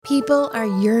People are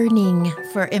yearning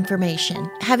for information.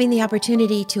 Having the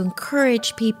opportunity to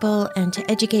encourage people and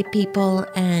to educate people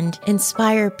and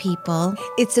inspire people.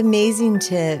 It's amazing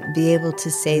to be able to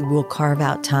say we'll carve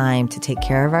out time to take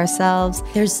care of ourselves.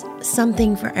 There's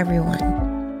something for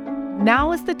everyone.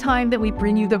 Now is the time that we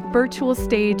bring you the virtual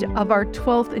stage of our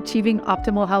 12th Achieving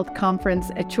Optimal Health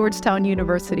Conference at Georgetown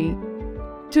University.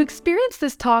 To experience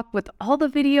this talk with all the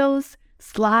videos,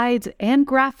 slides, and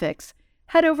graphics,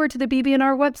 head over to the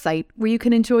BB&R website where you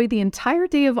can enjoy the entire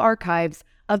day of archives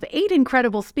of 8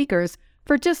 incredible speakers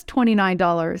for just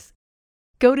 $29.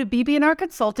 Go to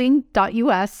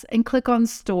bbnrconsulting.us and click on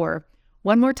Store.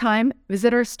 One more time,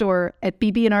 visit our store at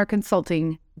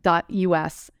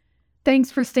bbnrconsulting.us.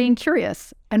 Thanks for staying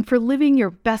curious and for living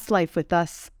your best life with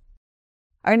us.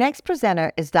 Our next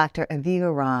presenter is Dr.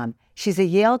 Aviva Romm. She's a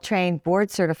Yale-trained,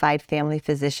 board-certified family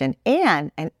physician and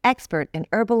an expert in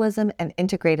herbalism and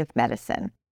integrative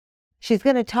medicine. She's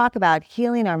going to talk about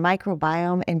healing our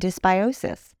microbiome and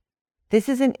dysbiosis. This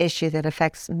is an issue that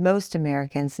affects most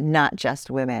Americans, not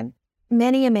just women.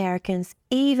 Many Americans,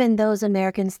 even those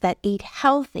Americans that eat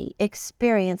healthy,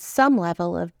 experience some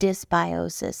level of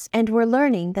dysbiosis, and we're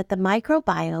learning that the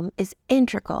microbiome is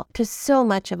integral to so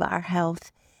much of our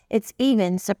health. It's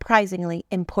even surprisingly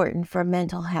important for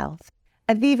mental health.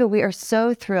 Aviva, we are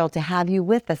so thrilled to have you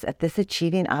with us at this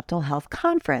Achieving Optimal Health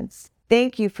Conference.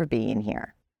 Thank you for being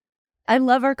here. I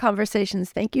love our conversations.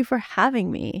 Thank you for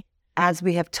having me. As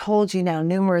we have told you now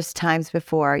numerous times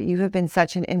before, you have been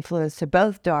such an influence to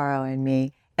both Doro and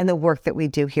me and the work that we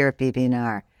do here at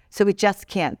BB&R. So we just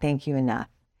can't thank you enough.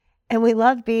 And we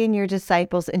love being your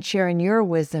disciples and sharing your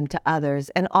wisdom to others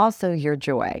and also your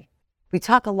joy. We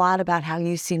talk a lot about how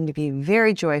you seem to be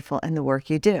very joyful in the work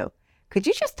you do. Could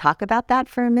you just talk about that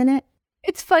for a minute?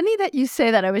 It's funny that you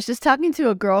say that. I was just talking to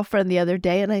a girlfriend the other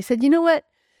day and I said, you know what?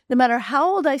 No matter how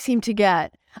old I seem to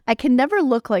get, I can never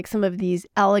look like some of these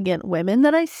elegant women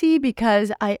that I see because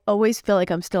I always feel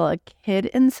like I'm still a kid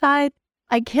inside.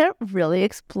 I can't really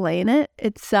explain it.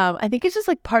 It's I think it's just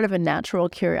like part of a natural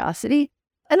curiosity.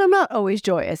 And I'm not always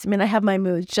joyous. I mean, I have my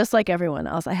moods just like everyone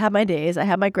else. I have my days. I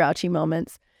have my grouchy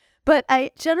moments. But I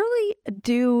generally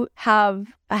do have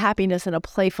a happiness and a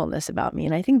playfulness about me.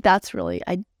 And I think that's really,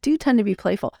 I do tend to be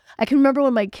playful. I can remember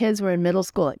when my kids were in middle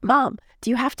school, like, Mom,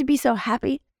 do you have to be so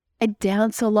happy? I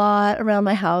dance a lot around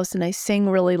my house and I sing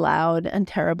really loud and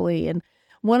terribly. And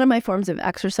one of my forms of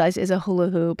exercise is a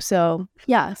hula hoop. So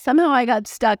yeah, somehow I got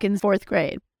stuck in 4th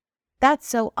grade. That's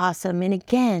so awesome. And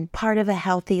again, part of a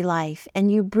healthy life.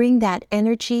 And you bring that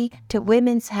energy to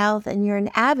women's health, and you're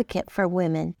an advocate for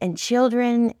women and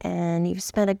children. And you've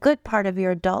spent a good part of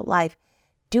your adult life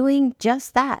doing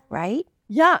just that, right?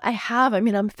 Yeah, I have. I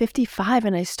mean, I'm 55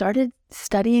 and I started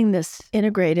studying this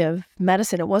integrative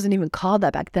medicine. It wasn't even called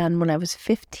that back then when I was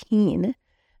 15.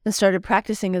 And started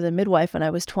practicing as a midwife when I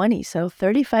was 20. So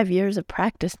 35 years of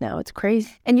practice now. It's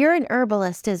crazy. And you're an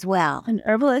herbalist as well. An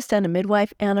herbalist and a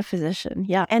midwife and a physician.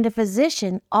 Yeah. And a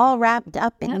physician all wrapped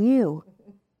up in you.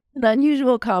 An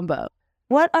unusual combo.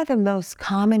 What are the most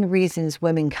common reasons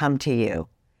women come to you,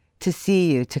 to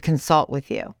see you, to consult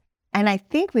with you? And I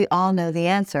think we all know the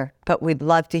answer, but we'd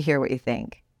love to hear what you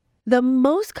think. The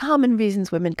most common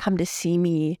reasons women come to see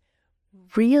me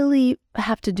really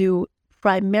have to do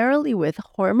primarily with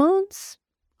hormones,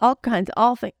 all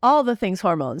the things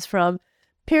hormones, from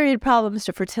period problems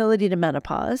to fertility to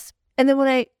menopause. And then when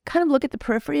I kind of look at the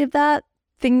periphery of that,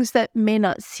 things that may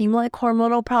not seem like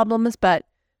hormonal problems, but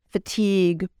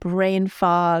fatigue, brain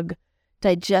fog,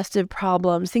 digestive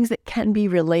problems, things that can be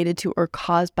related to or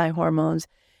caused by hormones.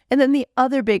 And then the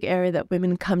other big area that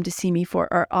women come to see me for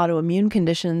are autoimmune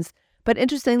conditions. But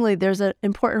interestingly, there's an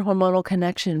important hormonal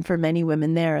connection for many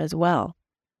women there as well.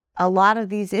 A lot of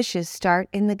these issues start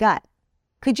in the gut.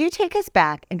 Could you take us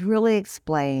back and really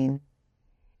explain,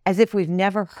 as if we've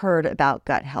never heard about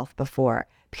gut health before?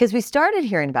 Because we started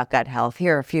hearing about gut health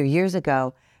here a few years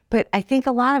ago, but I think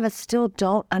a lot of us still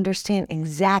don't understand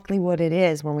exactly what it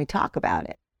is when we talk about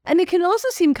it. And it can also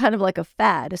seem kind of like a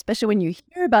fad, especially when you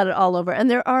hear about it all over. And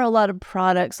there are a lot of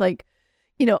products like,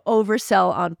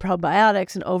 oversell on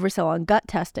probiotics and oversell on gut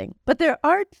testing. But there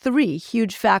are 3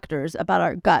 huge factors about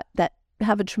our gut that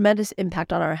have a tremendous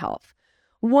impact on our health.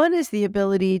 One is the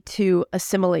ability to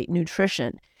assimilate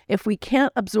nutrition. If we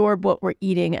can't absorb what we're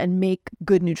eating and make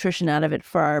good nutrition out of it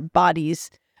for our bodies,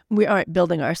 we aren't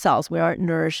building ourselves. We aren't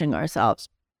nourishing ourselves.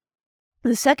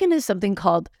 The second is something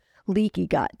called leaky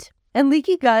gut. And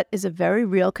leaky gut is a very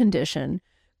real condition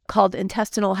called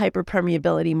intestinal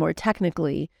hyperpermeability, more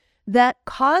technically, that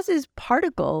causes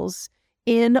particles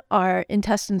in our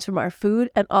intestines from our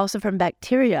food and also from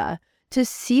bacteria to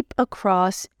seep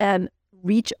across and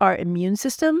reach our immune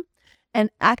system and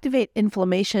activate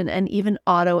inflammation and even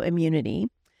autoimmunity.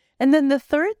 And then the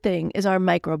third thing is our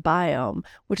microbiome,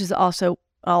 which is also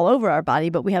all over our body,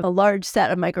 but we have a large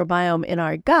set of microbiome in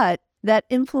our gut that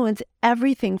influence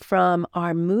everything from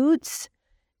our moods,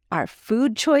 our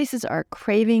food choices, our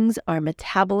cravings, our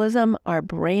metabolism, our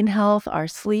brain health, our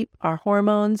sleep, our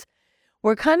hormones.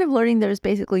 We're kind of learning there's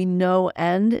basically no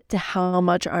end to how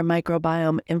much our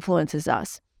microbiome influences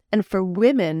us. And for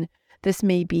women, this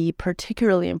may be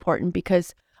particularly important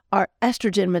because our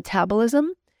estrogen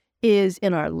metabolism is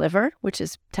in our liver, which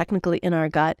is technically in our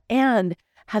gut, and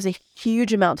has a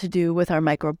huge amount to do with our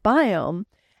microbiome.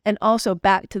 And also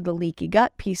back to the leaky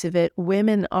gut piece of it,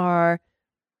 women are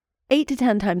 8 to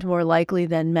 10 times more likely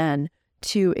than men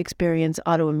to experience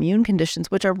autoimmune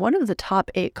conditions, which are one of the top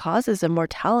 8 causes of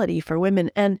mortality for women.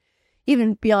 And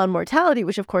even beyond mortality,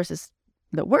 which of course is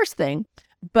the worst thing,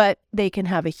 but they can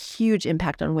have a huge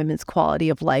impact on women's quality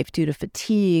of life due to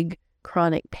fatigue,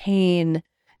 chronic pain,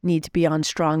 need to be on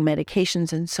strong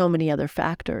medications, and so many other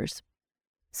factors.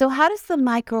 So how does the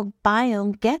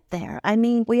microbiome get there? I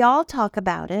mean, we all talk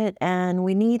about it, and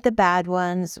we need the bad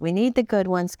ones, we need the good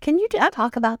ones. Can you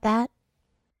talk about that?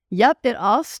 Yep, it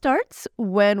all starts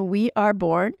when we are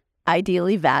born,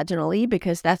 ideally vaginally,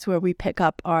 because that's where we pick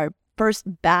up our first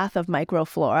bath of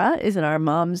microflora, is in our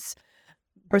mom's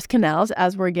birth canals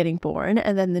as we're getting born.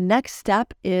 And then the next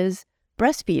step is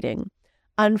breastfeeding.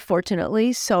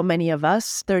 Unfortunately, so many of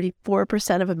us,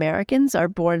 34% of Americans, are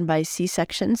born by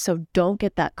C-section, so don't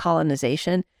get that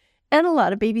colonization. And a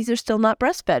lot of babies are still not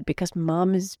breastfed because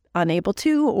mom is unable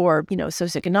to, or,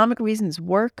 socioeconomic reasons,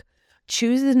 work,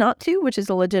 chooses not to, which is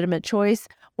a legitimate choice,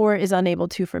 or is unable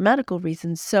to for medical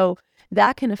reasons. So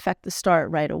that can affect the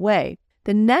start right away.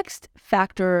 The next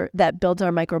factor that builds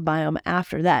our microbiome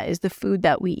after that is the food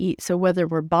that we eat. So whether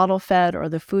we're bottle fed or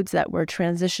the foods that we're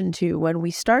transitioned to when we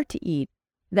start to eat,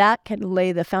 that can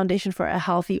lay the foundation for a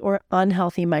healthy or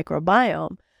unhealthy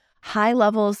microbiome. High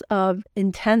levels of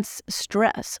intense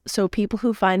stress. So people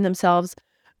who find themselves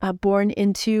born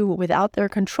into, without their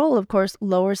control, of course,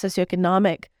 lower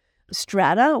socioeconomic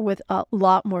strata with a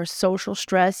lot more social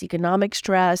stress, economic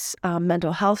stress,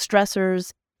 mental health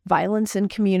stressors, violence in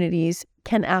communities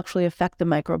can actually affect the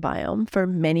microbiome for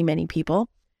many, many people.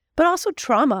 But also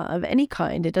trauma of any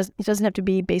kind. It doesn't have to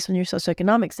be based on your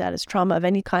socioeconomic status, trauma of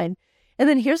any kind. And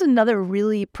then here's another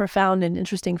really profound and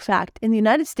interesting fact. In the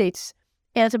United States,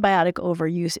 antibiotic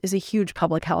overuse is a huge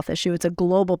public health issue. It's a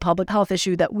global public health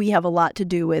issue that we have a lot to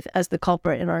do with as the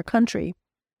culprit in our country.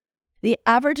 The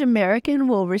average American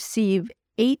will receive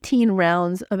 18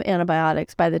 rounds of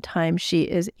antibiotics by the time she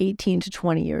is 18 to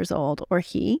 20 years old, or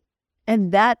he.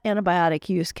 And that antibiotic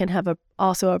use can have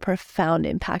also a profound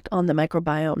impact on the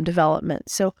microbiome development.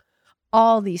 So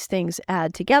all these things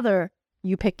add together.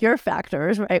 You pick your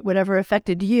factors, right? Whatever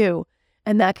affected you,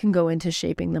 and that can go into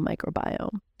shaping the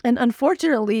microbiome. And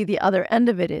unfortunately, the other end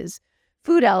of it is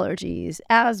food allergies,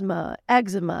 asthma,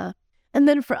 eczema. And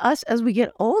then for us, as we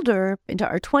get older, into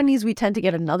our 20s, we tend to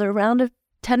get another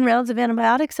 10 rounds of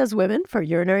antibiotics as women for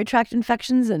urinary tract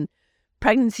infections and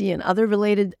pregnancy and other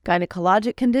related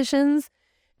gynecologic conditions.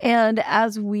 And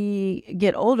as we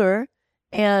get older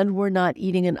and we're not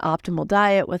eating an optimal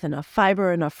diet with enough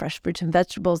fiber, enough fresh fruits and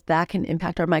vegetables, that can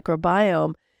impact our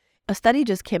microbiome. A study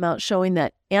just came out showing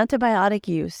that antibiotic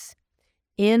use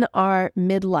in our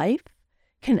midlife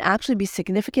can actually be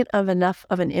significant enough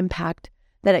of an impact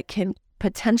that it can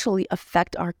potentially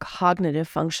affect our cognitive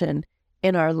function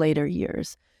in our later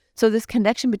years. So this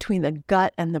connection between the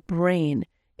gut and the brain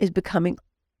is becoming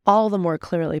all the more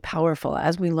clearly powerful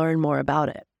as we learn more about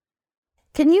it.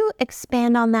 Can you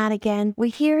expand on that again? We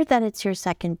hear that it's your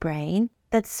second brain,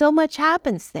 that so much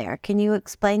happens there. Can you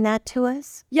explain that to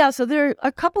us? Yeah, so there are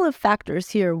a couple of factors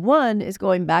here. One is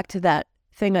going back to that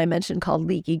thing I mentioned called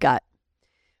leaky gut.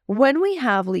 When we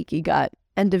have leaky gut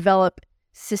and develop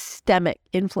systemic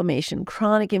inflammation,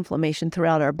 chronic inflammation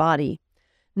throughout our body,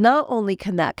 not only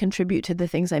can that contribute to the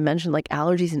things I mentioned like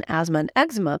allergies and asthma and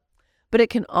eczema, but it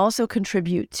can also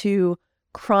contribute to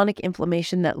chronic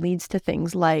inflammation that leads to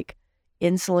things like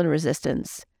insulin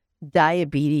resistance,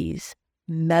 diabetes,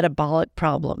 metabolic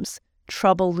problems,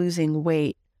 trouble losing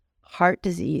weight, heart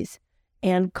disease,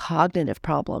 and cognitive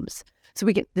problems. So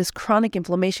we get this chronic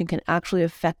inflammation can actually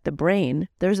affect the brain.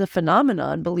 There's a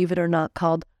phenomenon, believe it or not,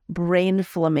 called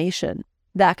brainflammation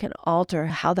that can alter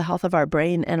how the health of our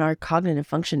brain and our cognitive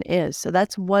function is. So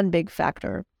that's one big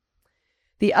factor.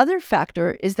 The other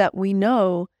factor is that we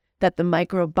know that the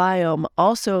microbiome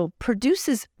also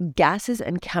produces gases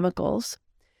and chemicals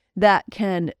that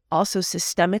can also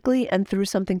systemically and through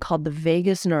something called the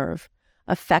vagus nerve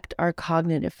affect our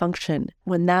cognitive function.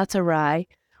 When that's awry,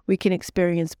 we can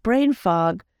experience brain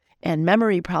fog and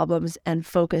memory problems and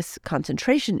focus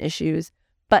concentration issues.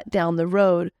 But down the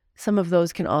road, some of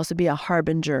those can also be a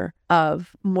harbinger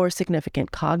of more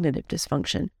significant cognitive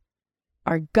dysfunction.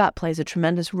 Our gut plays a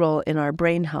tremendous role in our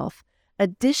brain health.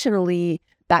 Additionally,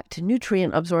 back to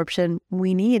nutrient absorption,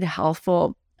 we need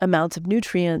healthful amounts of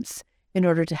nutrients in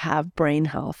order to have brain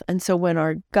health. And so when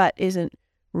our gut isn't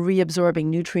reabsorbing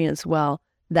nutrients well,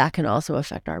 that can also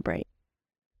affect our brain.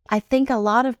 I think a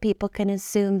lot of people can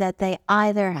assume that they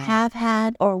either have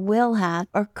had or will have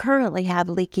or currently have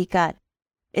leaky gut.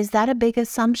 Is that a big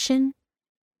assumption?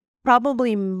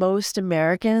 Probably most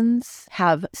Americans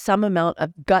have some amount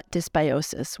of gut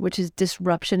dysbiosis, which is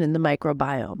disruption in the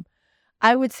microbiome.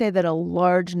 I would say that a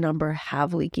large number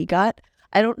have leaky gut.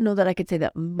 I don't know that I could say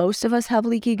that most of us have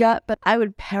leaky gut, but I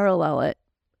would parallel it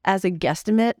as a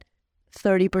guesstimate,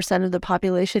 30% of the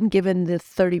population, given the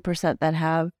 30% that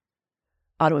have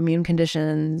autoimmune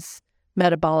conditions,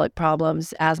 metabolic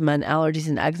problems, asthma and allergies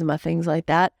and eczema, things like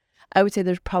that. I would say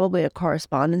there's probably a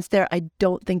correspondence there. I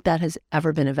don't think that has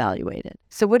ever been evaluated.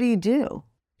 So what do you do?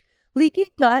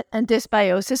 Leaky gut and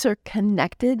dysbiosis are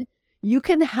connected. You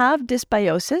can have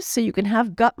dysbiosis, so you can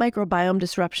have gut microbiome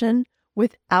disruption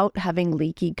without having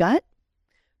leaky gut.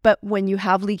 But when you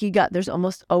have leaky gut, there's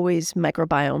almost always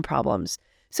microbiome problems.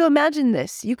 So imagine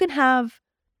this. You can have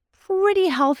pretty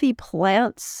healthy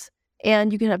plants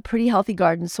and you can have pretty healthy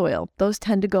garden soil. Those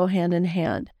tend to go hand in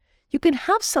hand. You can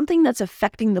have something that's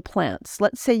affecting the plants.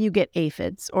 Let's say you get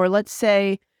aphids, or let's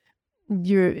say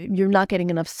you're not getting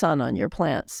enough sun on your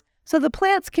plants. So the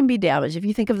plants can be damaged if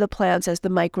you think of the plants as the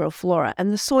microflora,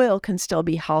 and the soil can still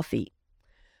be healthy.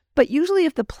 But usually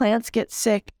if the plants get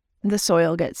sick, the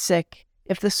soil gets sick.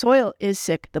 If the soil is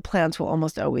sick, the plants will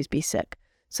almost always be sick.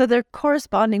 So they're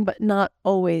corresponding, but not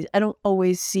always. I don't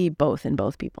always see both in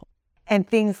both people. And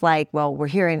things like, well, we're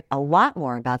hearing a lot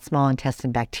more about small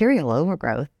intestine bacterial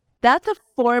overgrowth. That's a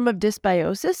form of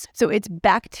dysbiosis. So it's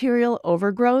bacterial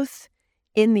overgrowth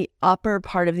in the upper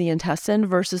part of the intestine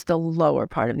versus the lower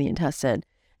part of the intestine.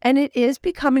 And it is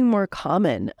becoming more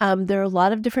common. There are a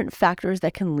lot of different factors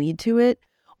that can lead to it.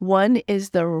 One is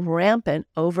the rampant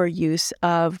overuse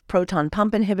of proton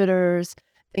pump inhibitors,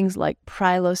 things like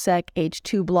Prilosec,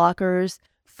 H2 blockers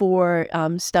for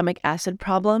stomach acid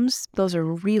problems. Those are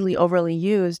really overly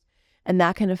used, and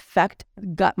that can affect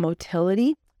gut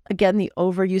motility. Again, the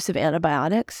overuse of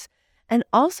antibiotics. And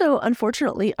also,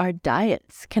 unfortunately, our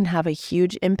diets can have a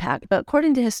huge impact. But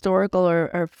according to historical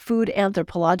or food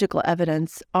anthropological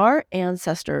evidence, our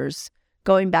ancestors,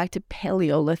 going back to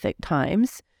Paleolithic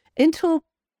times, into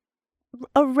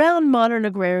around modern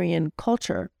agrarian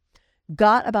culture,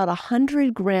 got about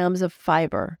 100 grams of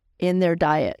fiber in their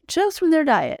diet, just from their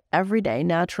diet, every day,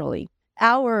 naturally.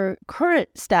 Our current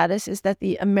status is that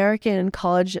the American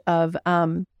College of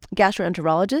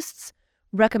Gastroenterologists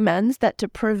recommends that to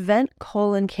prevent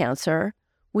colon cancer,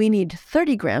 we need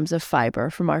 30 grams of fiber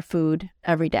from our food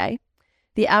every day.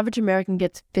 The average American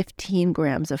gets 15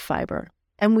 grams of fiber.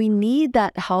 And we need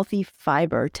that healthy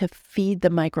fiber to feed the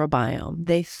microbiome.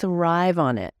 They thrive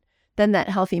on it. Then that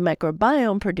healthy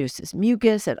microbiome produces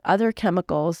mucus and other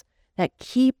chemicals that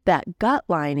keep that gut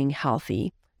lining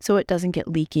healthy so it doesn't get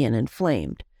leaky and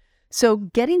inflamed. So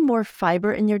getting more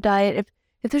fiber in your diet,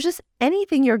 if there's just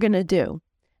anything you're going to do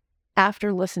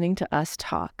after listening to us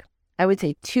talk, I would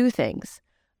say two things: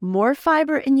 more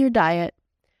fiber in your diet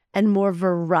and more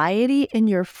variety in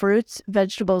your fruits,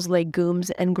 vegetables,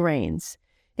 legumes, and grains.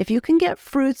 If you can get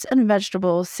fruits and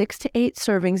vegetables 6 to 8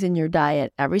 servings in your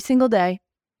diet every single day,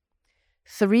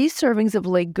 3 servings of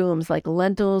legumes like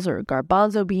lentils or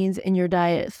garbanzo beans in your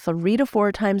diet 3 to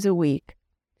 4 times a week.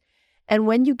 And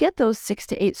when you get those 6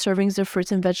 to 8 servings of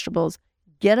fruits and vegetables,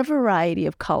 get a variety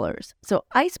of colors. So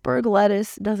iceberg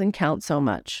lettuce doesn't count so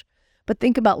much. But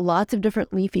think about lots of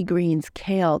different leafy greens: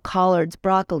 kale, collards,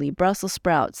 broccoli, Brussels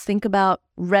sprouts. Think about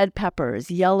red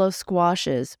peppers, yellow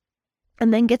squashes.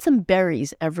 And then get some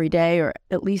berries every day, or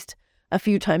at least a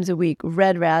few times a week: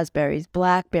 red raspberries,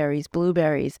 blackberries,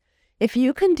 blueberries. If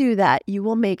you can do that, you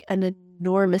will make an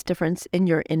enormous difference in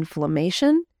your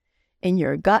inflammation, in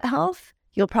your gut health.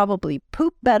 You'll probably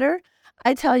poop better.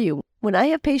 I tell you, when I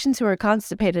have patients who are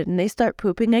constipated and they start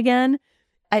pooping again,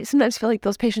 I sometimes feel like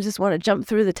those patients just want to jump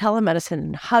through the telemedicine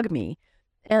and hug me.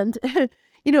 And,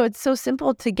 it's so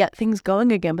simple to get things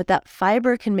going again, but that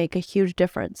fiber can make a huge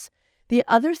difference. The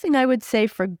other thing I would say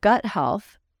for gut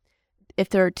health, if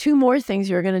there are 2 more things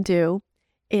you're going to do,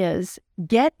 is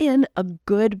get in a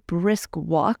good brisk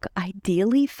walk,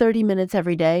 ideally 30 minutes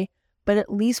every day, but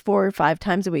at least 4 or 5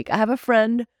 times a week. I have a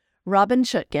friend, Robin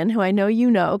Schutkin, who I know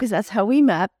you know because that's how we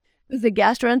met, was a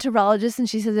gastroenterologist, and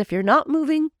she says, if you're not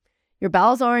moving, your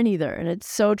bowels aren't either. And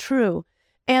it's so true.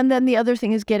 And then the other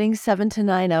thing is getting 7 to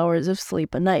 9 hours of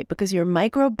sleep a night, because your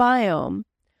microbiome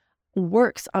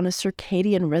works on a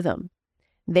circadian rhythm.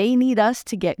 They need us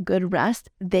to get good rest.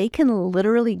 They can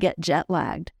literally get jet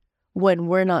lagged when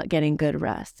we're not getting good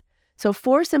rest. So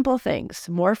 4 simple things: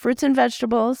 more fruits and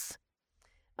vegetables,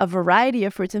 a variety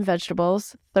of fruits and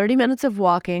vegetables, 30 minutes of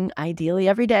walking, ideally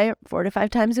every day, 4 to 5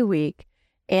 times a week,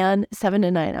 and 7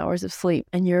 to 9 hours of sleep.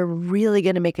 And you're really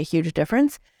going to make a huge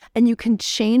difference. And you can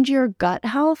change your gut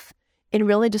health in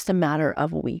really just a matter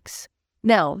of weeks.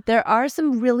 Now, there are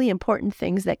some really important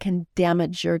things that can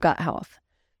damage your gut health.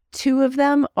 2 of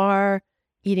them are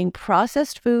eating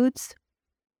processed foods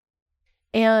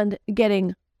and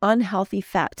getting unhealthy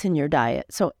fats in your diet.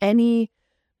 So any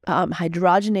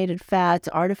hydrogenated fats,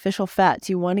 artificial fats,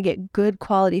 you want to get good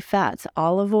quality fats: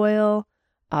 olive oil,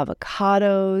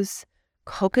 avocados,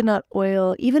 coconut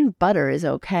oil, even butter is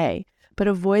okay. But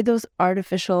avoid those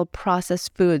artificial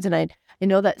processed foods. And I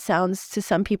know that sounds to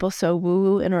some people so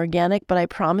woo-woo and organic, but I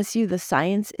promise you the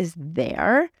science is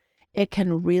there. It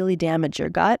can really damage your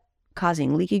gut,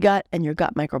 causing leaky gut and your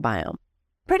gut microbiome.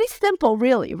 Pretty simple,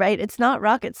 really, right? It's not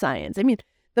rocket science. I mean,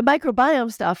 the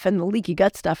microbiome stuff and the leaky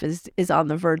gut stuff is on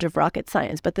the verge of rocket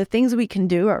science, but the things we can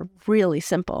do are really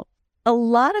simple. A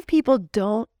lot of people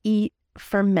don't eat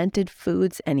fermented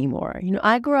foods anymore. You know,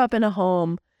 I grew up in a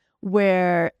home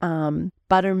where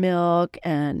buttermilk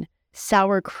and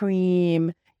sour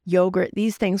cream, yogurt,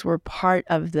 these things were part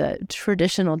of the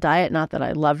traditional diet. Not that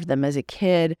I loved them as a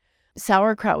kid.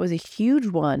 Sauerkraut was a huge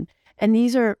one. And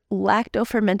these are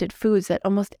lacto-fermented foods that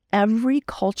almost every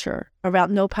culture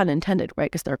around, no pun intended, right,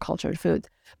 because they're cultured foods,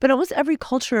 but almost every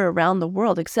culture around the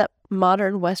world, except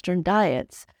modern Western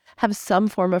diets, have some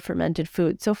form of fermented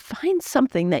food. So find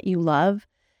something that you love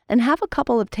and have a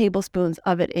couple of tablespoons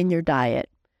of it in your diet.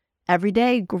 Every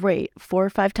day, great. 4 or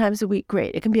 5 times a week,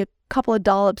 great. It can be a couple of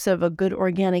dollops of a good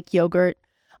organic yogurt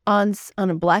on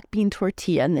a black bean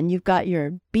tortilla, and then you've got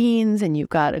your beans and you've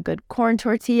got a good corn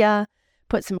tortilla.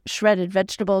 Put some shredded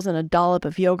vegetables and a dollop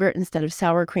of yogurt instead of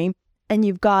sour cream, and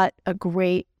you've got a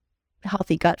great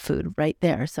healthy gut food right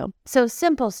there. So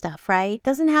simple stuff, right?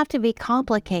 Doesn't have to be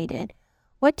complicated.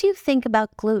 What do you think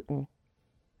about gluten?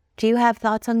 Do you have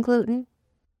thoughts on gluten?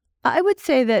 I would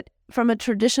say that from a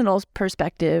traditional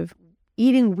perspective,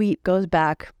 eating wheat goes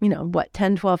back,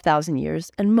 10, 12,000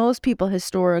 years. And most people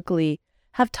historically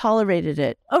have tolerated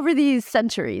it over these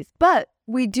centuries. But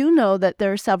we do know that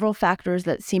there are several factors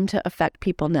that seem to affect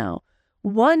people now.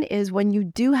 One is when you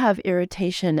do have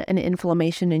irritation and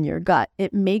inflammation in your gut,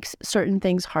 it makes certain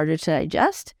things harder to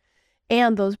digest.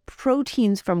 And those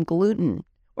proteins from gluten,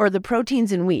 or the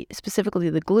proteins in wheat, specifically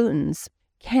the glutens,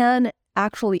 can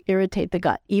actually irritate the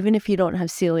gut, even if you don't have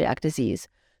celiac disease.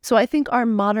 So I think our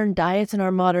modern diets and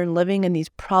our modern living and these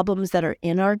problems that are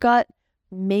in our gut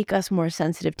make us more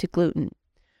sensitive to gluten.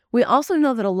 We also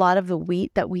know that a lot of the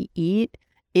wheat that we eat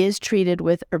is treated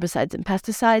with herbicides and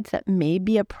pesticides. That may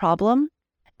be a problem.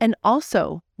 And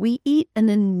also, we eat an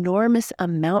enormous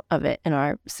amount of it in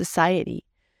our society.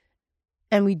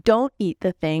 And we don't eat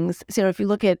the things, so if you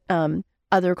look at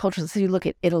other cultures, so you look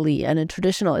at Italy and a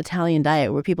traditional Italian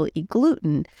diet where people eat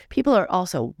gluten, people are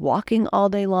also walking all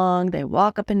day long. They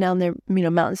walk up and down their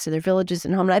mountains to their villages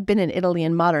and home. And I've been in Italy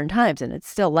in modern times, and it's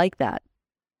still like that.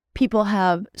 People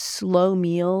have slow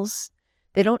meals.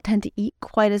 They don't tend to eat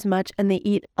quite as much, and they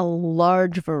eat a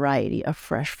large variety of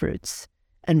fresh fruits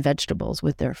and vegetables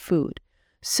with their food.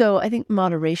 So I think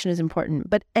moderation is important.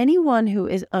 But anyone who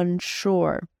is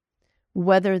unsure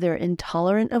whether they're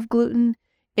intolerant of gluten,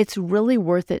 it's really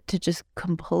worth it to just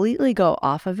completely go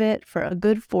off of it for a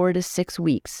good 4 to 6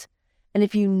 weeks. And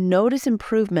if you notice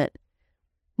improvement,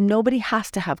 nobody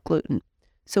has to have gluten.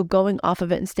 So going off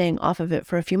of it and staying off of it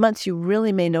for a few months, you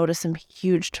really may notice some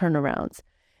huge turnarounds.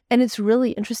 And it's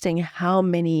really interesting how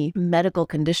many medical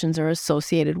conditions are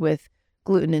associated with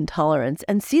gluten intolerance.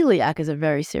 And celiac is a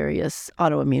very serious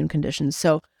autoimmune condition.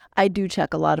 So I do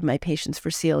check a lot of my patients for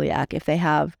celiac if they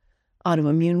have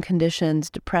autoimmune conditions,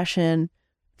 depression,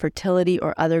 fertility,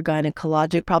 or other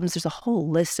gynecologic problems. There's a whole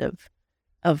list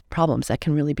of problems that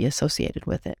can really be associated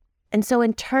with it. And so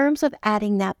in terms of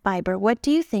adding that fiber, what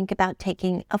do you think about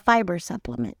taking a fiber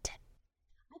supplement?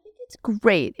 I think it's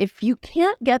great. If you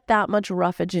can't get that much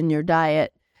roughage in your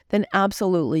diet, then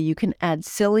absolutely you can add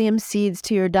psyllium seeds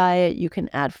to your diet. You can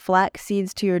add flax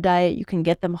seeds to your diet. You can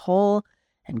get them whole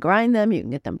and grind them. You can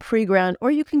get them pre-ground,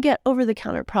 or you can get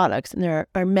over-the-counter products, and there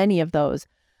are many of those.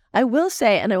 I will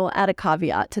say, and I will add a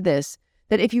caveat to this,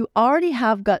 that if you already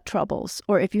have gut troubles,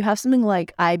 or if you have something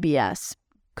like IBS,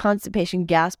 constipation,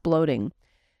 gas, bloating,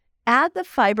 add the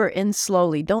fiber in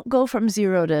slowly. Don't go from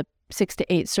 0 to 6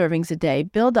 to 8 servings a day.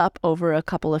 Build up over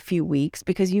a few weeks,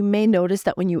 because you may notice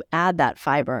that when you add that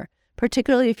fiber,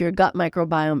 particularly if your gut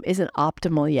microbiome isn't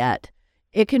optimal yet,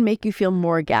 it can make you feel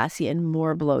more gassy and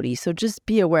more bloaty. So just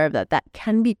be aware of that. That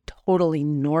can be totally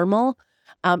normal.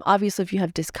 Obviously, if you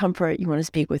have discomfort, you want to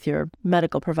speak with your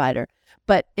medical provider.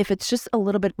 But if it's just a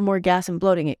little bit more gas and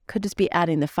bloating, it could just be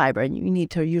adding the fiber, and you need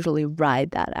to usually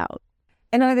ride that out.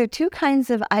 And are there two kinds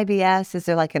of IBS? Is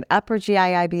there like an upper GI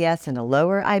IBS and a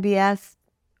lower IBS?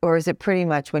 Or is it pretty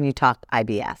much when you talk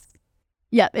IBS?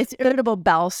 Yeah, it's irritable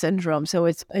bowel syndrome, so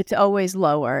it's always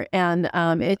lower. And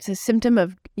it's a symptom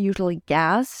of usually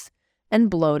gas and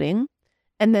bloating.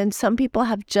 And then some people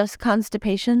have just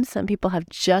constipation, some people have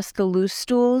just the loose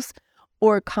stools,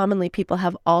 or commonly people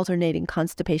have alternating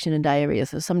constipation and diarrhea.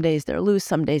 So some days they're loose,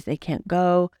 some days they can't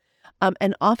go.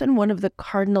 And often one of the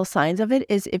cardinal signs of it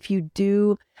is if you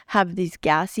do have these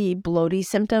gassy, bloaty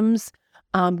symptoms,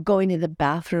 going to the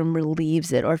bathroom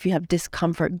relieves it. Or if you have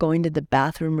discomfort, going to the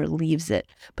bathroom relieves it.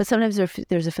 But sometimes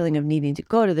there's a feeling of needing to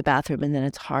go to the bathroom, and then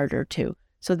it's harder to.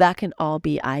 So that can all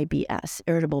be IBS,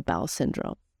 irritable bowel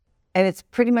syndrome. And it's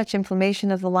pretty much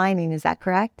inflammation of the lining. Is that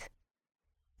correct?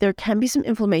 There can be some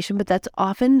inflammation, but that's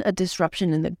often a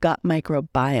disruption in the gut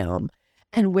microbiome.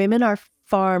 And women are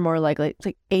far more likely, it's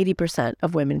like 80%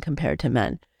 of women compared to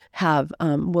men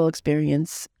will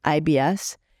experience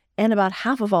IBS. And about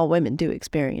half of all women do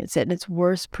experience it. And it's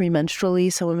worse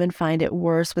premenstrually. So women find it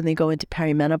worse when they go into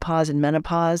perimenopause and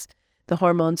menopause. The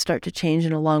hormones start to change,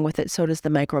 and along with it, so does the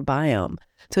microbiome.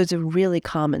 So it's a really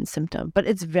common symptom, but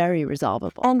it's very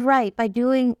resolvable. And right, by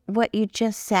doing what you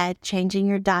just said, changing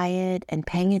your diet and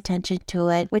paying attention to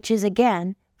it, which is,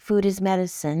 again, food is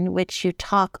medicine, which you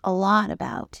talk a lot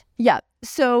about. Yeah.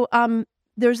 So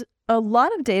there's a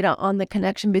lot of data on the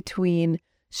connection between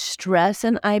stress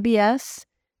and IBS,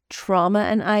 trauma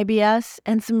and IBS,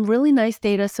 and some really nice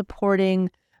data supporting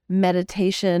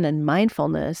meditation and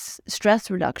mindfulness,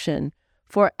 stress reduction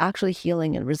for actually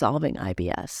healing and resolving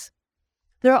IBS.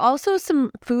 There are also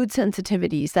some food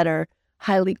sensitivities that are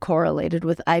highly correlated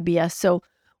with IBS. So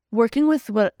working with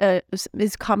what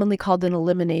is commonly called an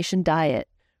elimination diet,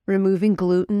 removing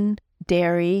gluten,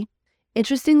 dairy.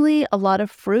 Interestingly, a lot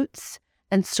of fruits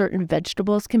and certain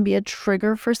vegetables can be a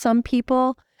trigger for some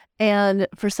people. And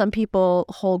for some people,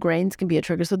 whole grains can be a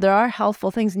trigger. So there are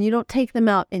healthful things, and you don't take them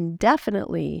out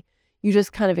indefinitely. You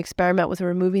just kind of experiment with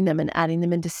removing them and adding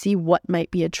them in to see what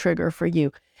might be a trigger for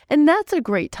you. And that's a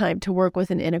great time to work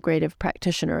with an integrative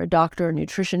practitioner, a doctor, a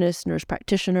nutritionist, nurse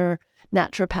practitioner,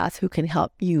 naturopath, who can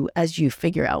help you as you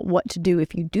figure out what to do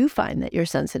if you do find that you're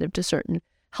sensitive to certain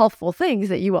healthful things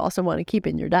that you also want to keep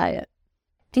in your diet.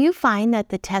 Do you find that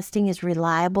the testing is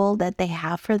reliable that they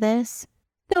have for this?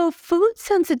 So food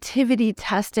sensitivity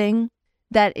testing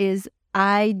that is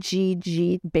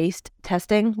IgG-based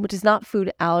testing, which is not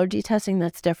food allergy testing,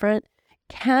 that's different,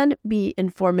 can be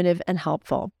informative and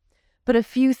helpful. But a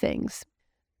few things.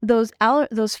 Those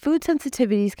food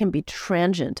sensitivities can be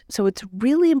transient. So it's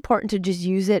really important to just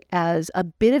use it as a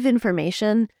bit of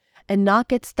information and not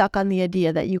get stuck on the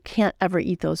idea that you can't ever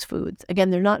eat those foods.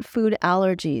 Again, they're not food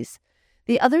allergies.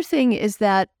 The other thing is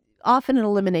that often an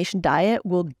elimination diet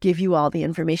will give you all the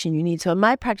information you need. So in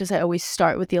my practice, I always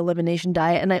start with the elimination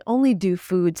diet, and I only do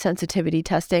food sensitivity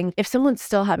testing if someone's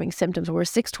still having symptoms. We're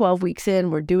 6-12 weeks in,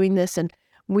 we're doing this, and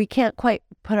we can't quite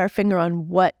put our finger on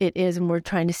what it is, and we're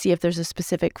trying to see if there's a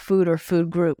specific food or food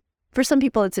group. For some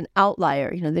people, it's an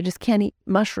outlier. They just can't eat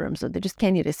mushrooms, or they just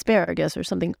can't eat asparagus or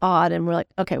something odd. And we're like,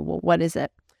 okay, well, what is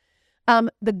it?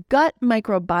 The gut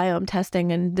microbiome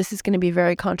testing, and this is going to be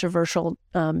very controversial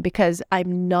because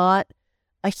I'm not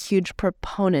a huge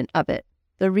proponent of it.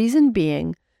 The reason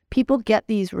being, people get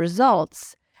these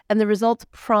results, and the results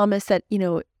promise that,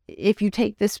 if you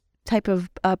take this type of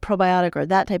probiotic or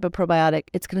that type of probiotic,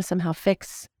 it's going to somehow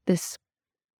fix this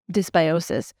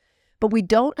dysbiosis. But we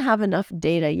don't have enough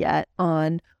data yet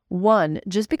on, one,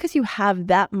 just because you have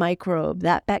that microbe,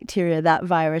 that bacteria, that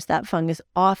virus, that fungus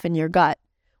off in your gut,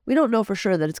 we don't know for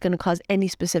sure that it's going to cause any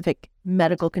specific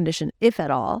medical condition, if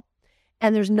at all.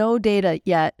 And there's no data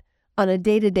yet on a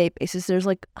day-to-day basis. There's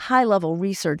like high-level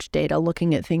research data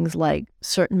looking at things like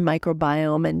certain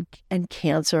microbiome and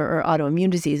cancer or autoimmune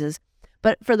diseases.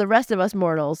 But for the rest of us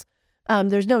mortals,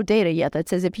 there's no data yet that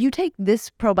says if you take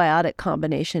this probiotic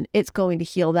combination, it's going to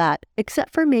heal that,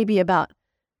 except for maybe about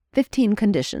 15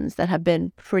 conditions that have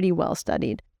been pretty well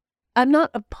studied. I'm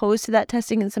not opposed to that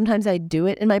testing, and sometimes I do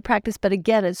it in my practice. But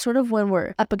again, it's sort of when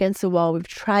we're up against the wall, we've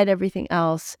tried everything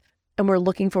else, and we're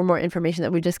looking for more information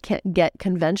that we just can't get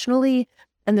conventionally,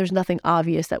 and there's nothing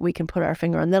obvious that we can put our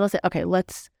finger on. Then I'll say, okay,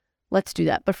 let's let's do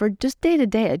that. But for just day to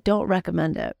day, I don't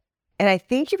recommend it. And I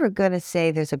think you were going to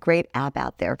say there's a great app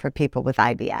out there for people with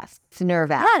IBS. It's a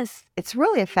nerve app. Yes. It's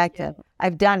really effective.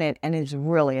 I've done it and it's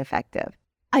really effective.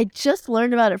 I just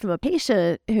learned about it from a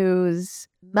patient whose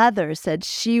mother said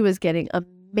she was getting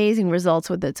amazing results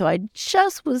with it. So I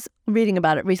just was reading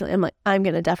about it recently. I'm like, I'm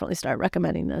going to definitely start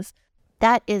recommending this.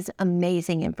 That is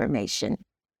amazing information.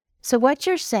 So what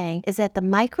you're saying is that the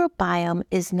microbiome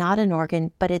is not an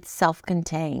organ, but it's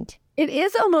self-contained. It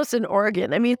is almost an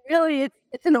organ. I mean, really,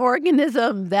 it's an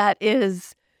organism that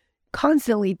is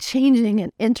constantly changing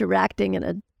and interacting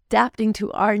and adapting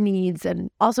to our needs and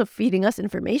also feeding us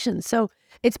information. So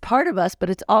it's part of us, but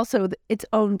it's also its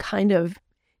own kind of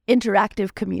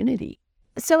interactive community.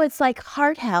 So it's like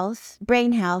heart health,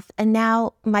 brain health, and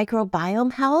now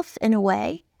microbiome health in a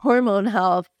way. Hormone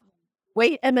health,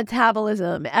 weight and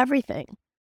metabolism, everything.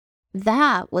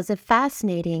 That was a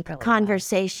fascinating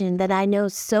conversation that I know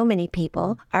so many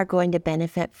people are going to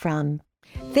benefit from.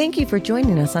 Thank you for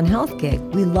joining us on Health Gig.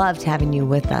 We loved having you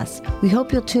with us. We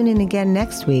hope you'll tune in again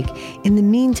next week. In the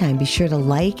meantime, be sure to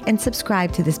like and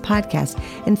subscribe to this podcast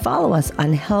and follow us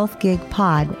on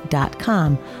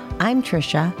healthgigpod.com. I'm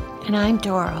Tricia. And I'm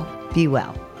Doro. Be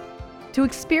well. To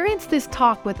experience this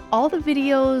talk with all the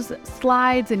videos,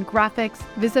 slides, and graphics,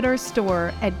 visit our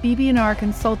store at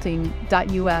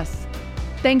bbnrconsulting.us.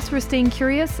 Thanks for staying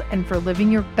curious and for living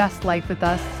your best life with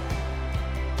us.